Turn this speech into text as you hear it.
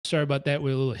Sorry about that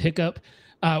with a little hiccup.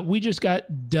 We just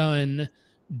got done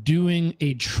doing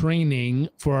a training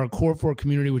for our Core 4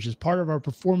 community, which is part of our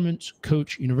Performance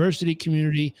Coach University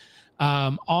community,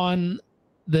 on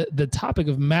the topic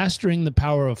of mastering the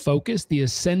power of focus, the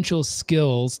essential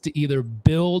skills to either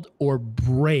build or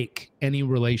break any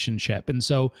relationship. And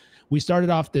so we started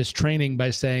off this training by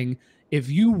saying, if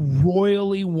you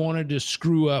royally wanted to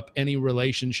screw up any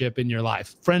relationship in your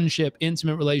life, friendship,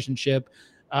 intimate relationship,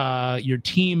 your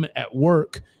team at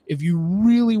work, if you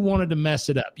really wanted to mess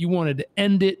it up, you wanted to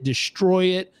end it, destroy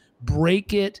it,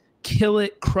 break it, kill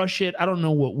it, crush it. I don't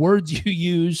know what words you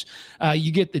use.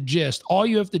 You get the gist. All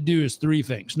you have to do is 3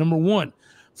 things. Number 1,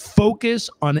 focus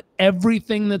on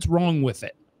everything that's wrong with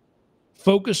it.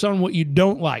 Focus on what you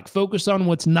don't like. Focus on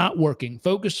what's not working.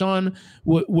 Focus on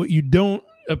what you don't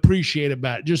appreciate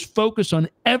about it. Just focus on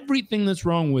everything that's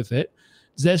wrong with it.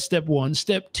 That's step 1.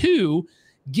 Step 2,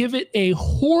 give it a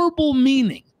horrible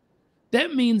meaning.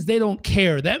 That means they don't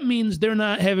care. That means they're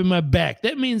not having my back.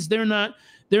 That means they're not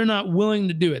willing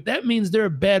to do it. That means they're a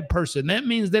bad person. That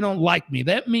means they don't like me.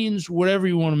 That means whatever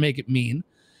you want to make it mean.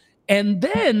 And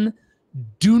then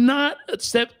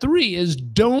step 3 is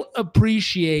don't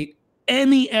appreciate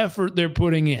any effort they're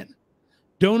putting in.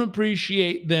 Don't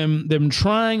appreciate them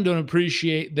trying. Don't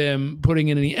appreciate them putting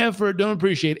in any effort. Don't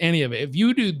appreciate any of it. If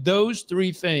you do those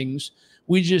 3 things,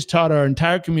 we just taught our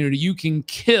entire community, you can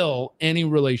kill any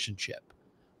relationship.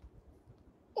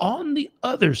 On the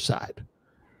other side,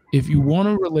 if you want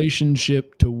a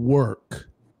relationship to work,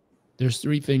 there's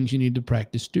 3 things you need to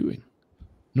practice doing.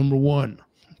 Number 1,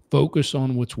 focus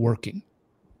on what's working.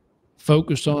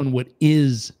 Focus on what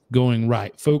is going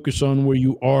right. Focus on where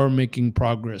you are making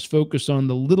progress. Focus on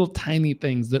the little tiny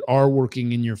things that are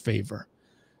working in your favor.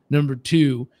 Number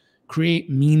 2, create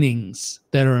meanings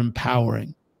that are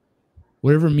empowering.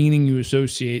 Whatever meaning you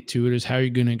associate to it is how you're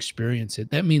going to experience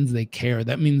it. That means they care.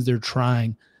 That means they're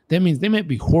trying. That means they might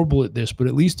be horrible at this, but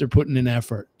at least they're putting in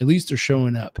effort. At least they're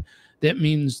showing up. That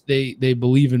means they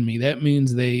believe in me. That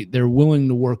means they're willing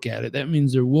to work at it. That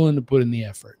means they're willing to put in the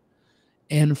effort.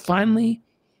 And finally,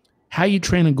 how you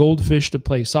train a goldfish to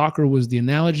play soccer was the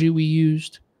analogy we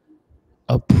used.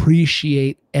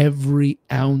 Appreciate every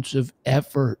ounce of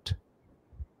effort.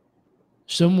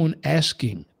 Someone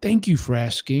asking, thank you for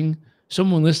asking.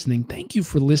 Someone listening, thank you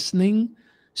for listening.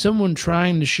 Someone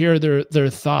trying to share their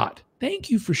thought, thank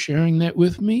you for sharing that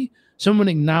with me. Someone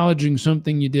acknowledging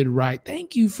something you did right,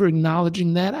 thank you for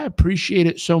acknowledging that. I appreciate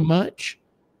it so much.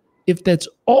 If that's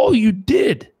all you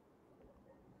did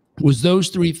was those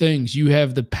 3 things, you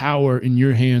have the power in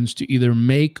your hands to either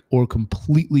make or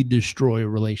completely destroy a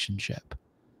relationship.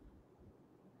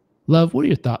 Love, what are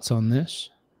your thoughts on this?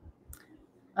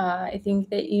 I think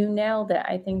that you nailed it.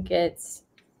 I think it's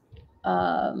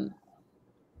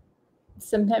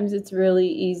sometimes it's really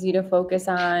easy to focus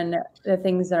on the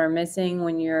things that are missing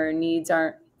when your needs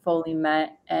aren't fully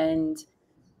met. And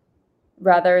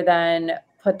rather than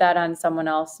put that on someone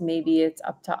else, maybe it's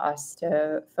up to us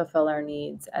to fulfill our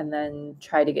needs and then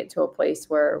try to get to a place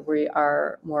where we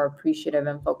are more appreciative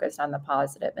and focused on the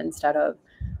positive instead of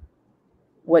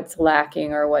what's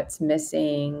lacking or what's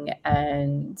missing.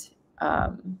 And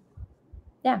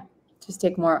just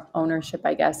take more ownership,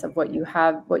 I guess, of what you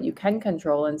have, what you can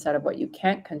control instead of what you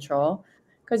can't control,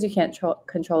 because you can't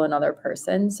control another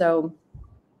person. So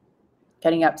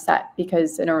getting upset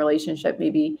because in a relationship,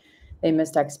 maybe they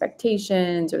missed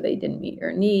expectations or they didn't meet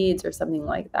your needs or something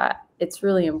like that. It's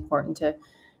really important to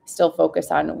still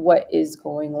focus on what is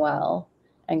going well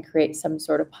and create some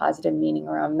sort of positive meaning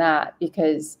around that,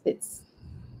 because it's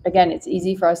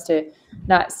easy for us to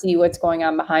not see what's going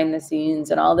on behind the scenes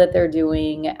and all that they're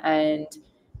doing. And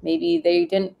maybe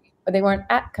they weren't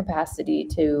at capacity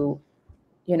to,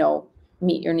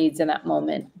 meet your needs in that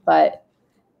moment. But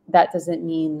that doesn't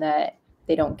mean that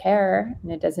they don't care.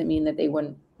 And it doesn't mean that they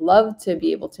wouldn't love to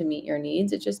be able to meet your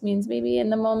needs. It just means maybe in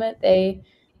the moment they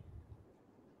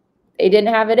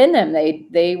didn't have it in them.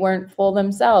 They weren't full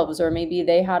themselves, or maybe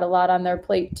they had a lot on their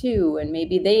plate too. And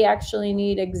maybe they actually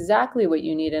need exactly what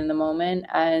you need in the moment.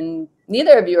 And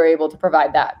neither of you are able to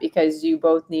provide that because you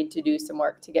both need to do some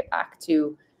work to get back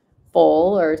to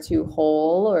full or to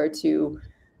whole or to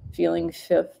feeling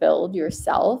fulfilled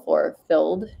yourself or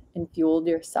filled and fueled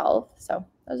yourself. So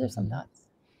those are some thoughts.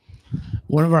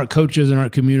 One of our coaches in our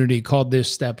community called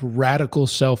this step radical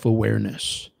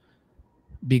self-awareness.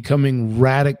 Becoming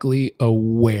radically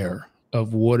aware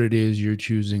of what it is you're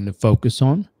choosing to focus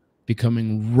on,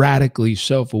 becoming radically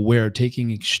self-aware,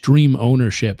 taking extreme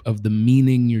ownership of the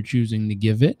meaning you're choosing to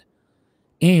give it,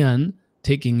 and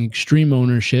taking extreme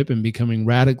ownership and becoming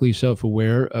radically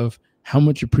self-aware of How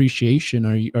much appreciation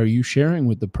are you sharing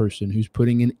with the person who's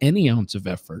putting in any ounce of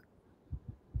effort?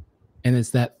 And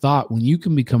it's that thought, when you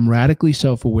can become radically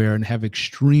self-aware and have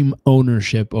extreme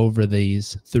ownership over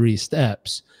these 3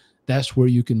 steps, that's where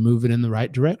you can move it in the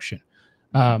right direction.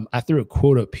 I threw a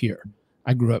quote up here.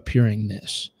 I grew up hearing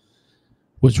this.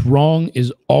 What's wrong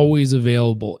is always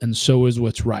available, and so is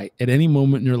what's right. At any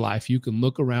moment in your life, you can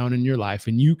look around in your life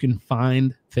and you can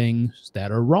find things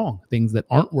that are wrong, things that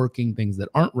aren't working, things that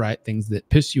aren't right, things that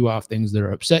piss you off, things that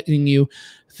are upsetting you,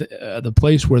 the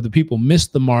place where the people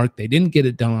missed the mark, they didn't get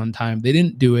it done on time, they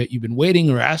didn't do it, you've been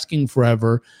waiting or asking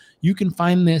forever. You can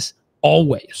find this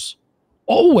always.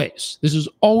 Always. This is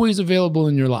always available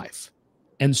in your life.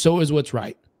 And so is what's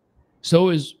right. So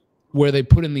is where they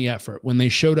put in the effort, when they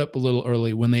showed up a little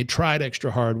early, when they tried extra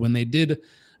hard, when they did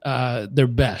their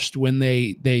best, when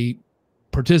they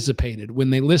participated, when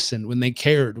they listened, when they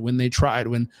cared, when they tried.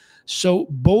 So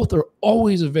both are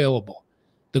always available.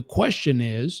 The question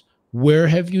is, where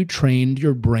have you trained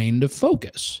your brain to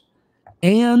focus?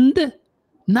 And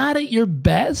not at your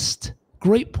best.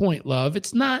 Great point, love.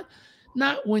 It's not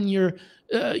when you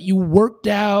worked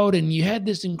out and you had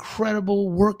this incredible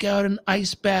workout and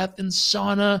ice bath and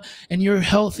sauna and you're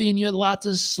healthy and you had lots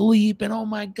of sleep and oh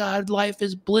my God, life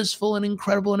is blissful and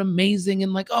incredible and amazing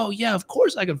and like, oh yeah, of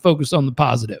course I can focus on the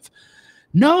positive.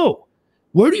 No.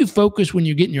 Where do you focus when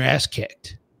you're getting your ass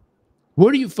kicked?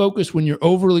 Where do you focus when you're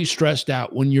overly stressed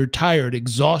out, when you're tired,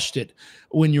 exhausted,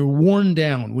 when you're worn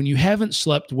down, when you haven't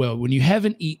slept well, when you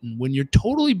haven't eaten, when you're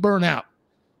totally burnt out?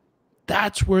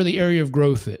 That's where the area of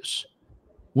growth is.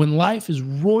 When life has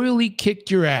royally kicked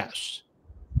your ass,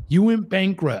 you went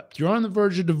bankrupt, you're on the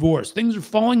verge of divorce, things are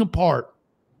falling apart.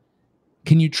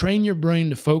 Can you train your brain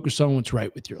to focus on what's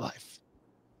right with your life?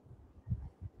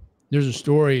 There's a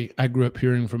story I grew up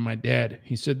hearing from my dad.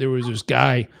 He said there was this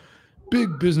guy,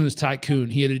 big business tycoon.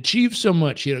 He had achieved so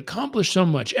much. He had accomplished so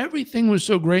much. Everything was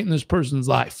so great in this person's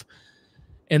life.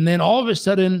 And then all of a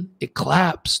sudden, it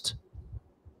collapsed.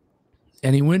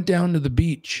 And he went down to the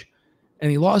beach. And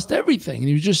he lost everything. And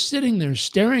he was just sitting there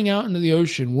staring out into the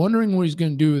ocean, wondering what he's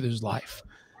going to do with his life.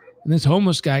 And this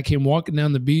homeless guy came walking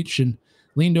down the beach and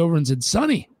leaned over and said,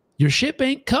 "Sonny, your ship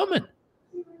ain't coming."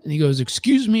 And he goes,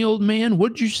 "Excuse me, old man,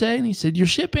 what'd you say?" And he said, "Your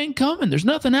ship ain't coming. There's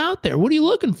nothing out there. What are you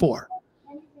looking for?"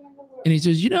 And he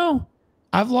says,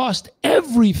 "I've lost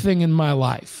everything in my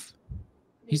life."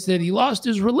 He said he lost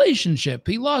his relationship.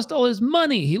 He lost all his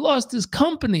money. He lost his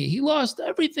company. He lost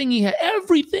everything he had.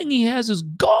 Everything he has is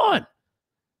gone.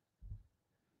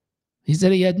 He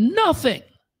said he had nothing.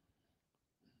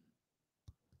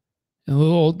 And the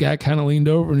little old guy kind of leaned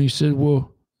over and he said,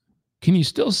 "Well, can you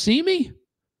still see me?"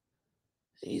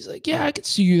 And he's like, "Yeah, I can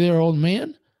see you there, old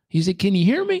man." He said, "Can you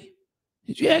hear me?"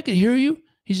 He said, "Yeah, I can hear you."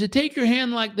 He said, "Take your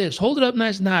hand like this. Hold it up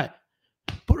nice and high.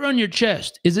 Put it on your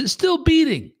chest. Is it still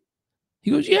beating?"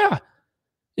 He goes, "Yeah."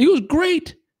 He goes,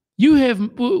 "Great. You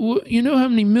know how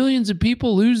many millions of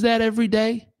people lose that every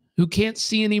day? Who can't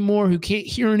see anymore, who can't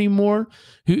hear anymore,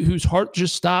 whose heart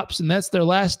just stops and that's their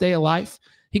last day of life."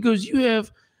 He goes, "You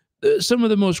have some of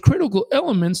the most critical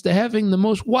elements to having the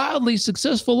most wildly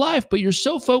successful life, but you're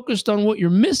so focused on what you're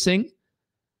missing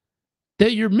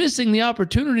that you're missing the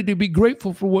opportunity to be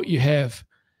grateful for what you have."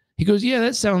 He goes, "Yeah,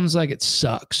 that sounds like it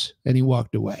sucks." And he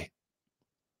walked away.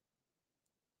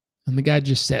 And the guy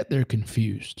just sat there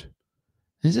confused.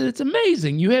 He said, "It's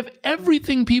amazing. You have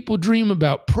everything people dream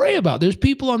about, pray about. There's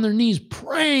people on their knees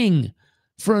praying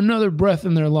for another breath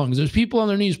in their lungs. There's people on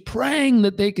their knees praying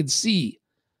that they could see,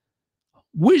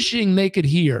 wishing they could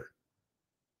hear,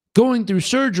 going through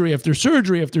surgery after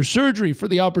surgery after surgery for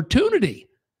the opportunity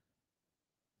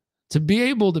to be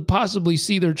able to possibly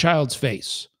see their child's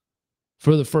face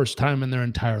for the first time in their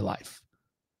entire life."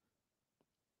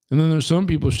 And then there's some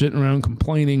people sitting around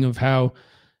complaining of how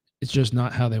it's just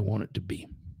not how they want it to be.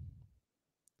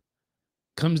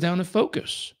 Comes down to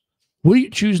focus. What are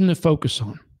you choosing to focus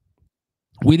on?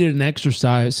 We did an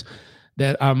exercise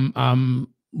that I'm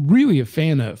really a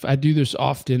fan of. I do this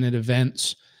often at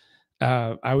events.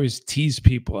 I always tease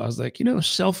people. I was like,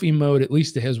 selfie mode, at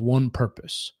least it has one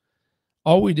purpose.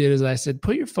 All we did is I said,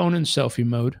 put your phone in selfie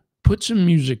mode, put some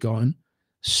music on,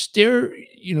 stare.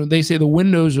 They say the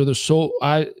windows are the soul.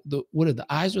 What are the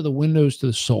eyes are the windows to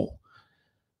the soul.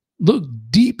 Look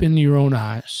deep into your own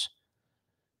eyes.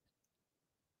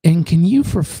 And can you,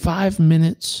 for 5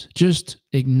 minutes, just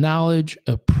acknowledge,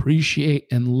 appreciate,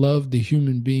 and love the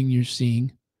human being you're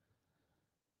seeing?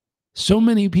 So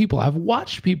many people, I've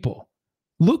watched people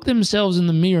look themselves in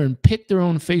the mirror and pick their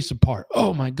own face apart.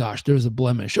 Oh my gosh, there's a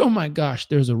blemish. Oh my gosh,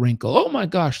 there's a wrinkle. Oh my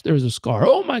gosh, there's a scar.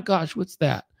 Oh my gosh, what's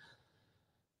that?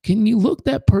 Can you look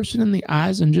that person in the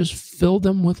eyes and just fill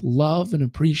them with love and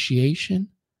appreciation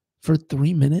for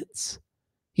 3 minutes?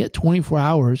 You got 24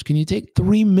 hours. Can you take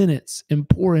 3 minutes and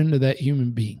pour into that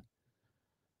human being?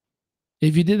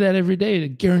 If you did that every day, I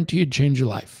guarantee you'd change your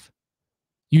life.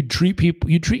 You'd treat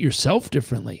yourself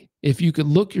differently. If you could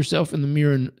look yourself in the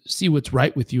mirror and see what's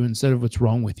right with you instead of what's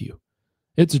wrong with you.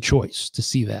 It's a choice to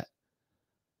see that.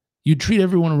 You'd treat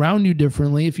everyone around you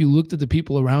differently if you looked at the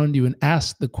people around you and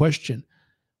asked the question,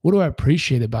 what do I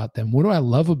appreciate about them? What do I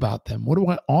love about them? What do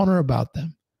I honor about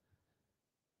them?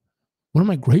 What am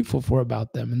I grateful for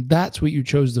about them? And that's what you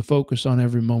chose to focus on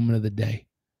every moment of the day.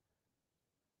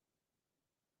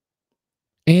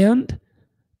 And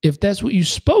if that's what you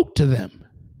spoke to them,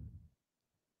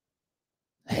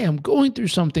 hey, I'm going through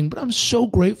something, but I'm so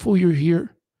grateful you're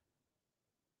here.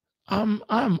 I'm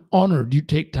honored you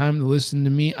take time to listen to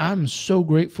me. I'm so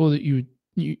grateful that you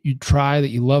try,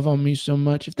 that you love on me so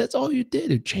much. If that's all you did,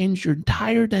 it changed your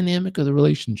entire dynamic of the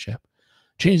relationship.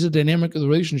 Change the dynamic of the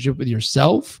relationship with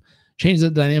yourself. Change the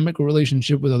dynamic of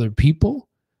relationship with other people.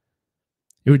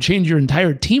 It would change your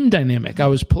entire team dynamic. I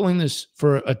was pulling this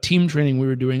for a team training we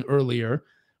were doing earlier.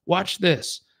 Watch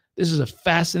this. This is a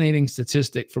fascinating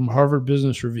statistic from Harvard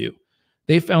Business Review.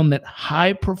 They found that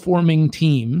high-performing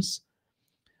teams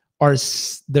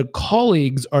their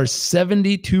colleagues are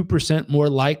 72% more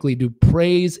likely to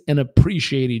praise and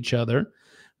appreciate each other.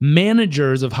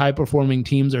 Managers of high-performing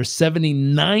teams are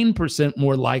 79%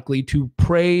 more likely to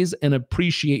praise and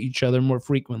appreciate each other more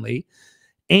frequently.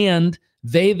 And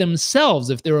they themselves,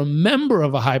 if they're a member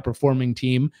of a high-performing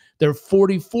team, they're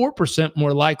 44%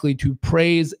 more likely to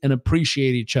praise and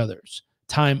appreciate each other's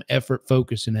time, effort,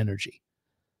 focus, and energy.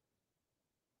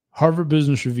 Harvard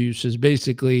Business Review says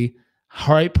basically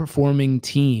high-performing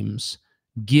teams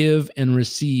give and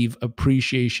receive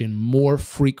appreciation more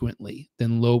frequently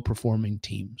than low-performing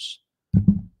teams.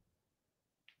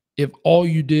 If all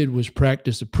you did was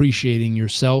practice appreciating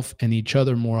yourself and each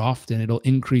other more often, it'll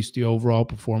increase the overall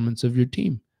performance of your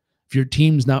team. If your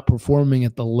team's not performing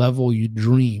at the level you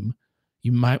dream,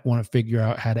 you might want to figure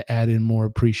out how to add in more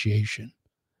appreciation.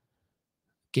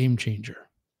 Game changer.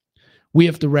 We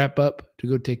have to wrap up to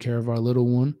go take care of our little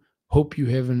one. Hope you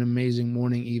have an amazing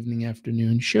morning, evening,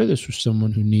 afternoon. Share this with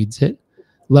someone who needs it.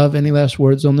 Love, any last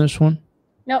words on this one?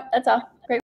 Nope, that's all.